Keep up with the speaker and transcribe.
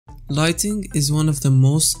Lighting is one of the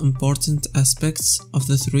most important aspects of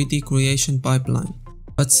the 3D creation pipeline,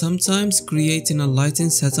 but sometimes creating a lighting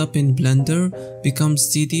setup in Blender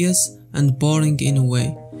becomes tedious and boring in a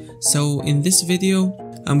way. So in this video,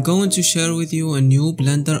 I'm going to share with you a new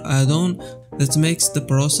Blender add-on that makes the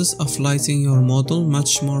process of lighting your model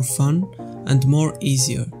much more fun and more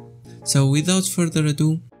easier. So without further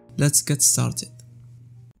ado, let's get started.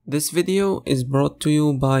 This video is brought to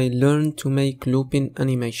you by Learn to Make Looping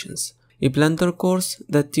Animations, a Blender course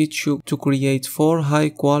that teaches you to create 4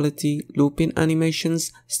 high-quality looping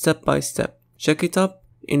animations step by step. Check it out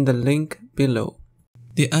in the link below.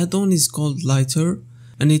 The add-on is called Lighter,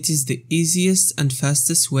 and it is the easiest and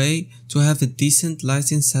fastest way to have a decent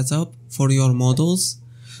lighting setup for your models.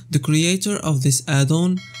 The creator of this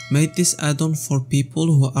add-on made this add-on for people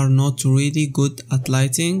who are not really good at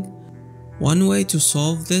lighting. One way to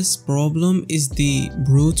solve this problem is the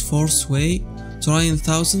brute force way, trying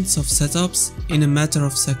thousands of setups in a matter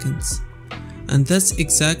of seconds. And that's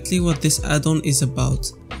exactly what this add-on is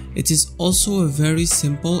about. It is also a very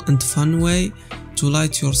simple and fun way to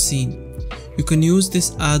light your scene. You can use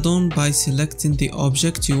this add-on by selecting the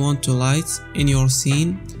object you want to light in your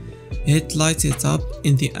scene, hit light it up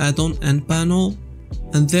in the add-on end panel,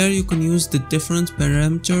 and there you can use the different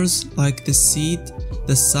parameters like the seed,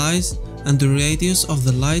 the size, and the radius of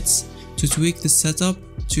the lights to tweak the setup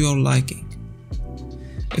to your liking.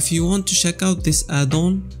 If you want to check out this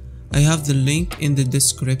add-on, I have the link in the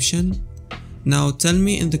description. Now tell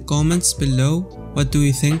me in the comments below, what do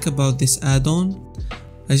you think about this add-on?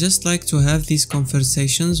 I just like to have these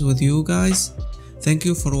conversations with you guys. Thank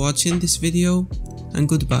you for watching this video, and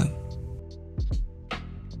goodbye.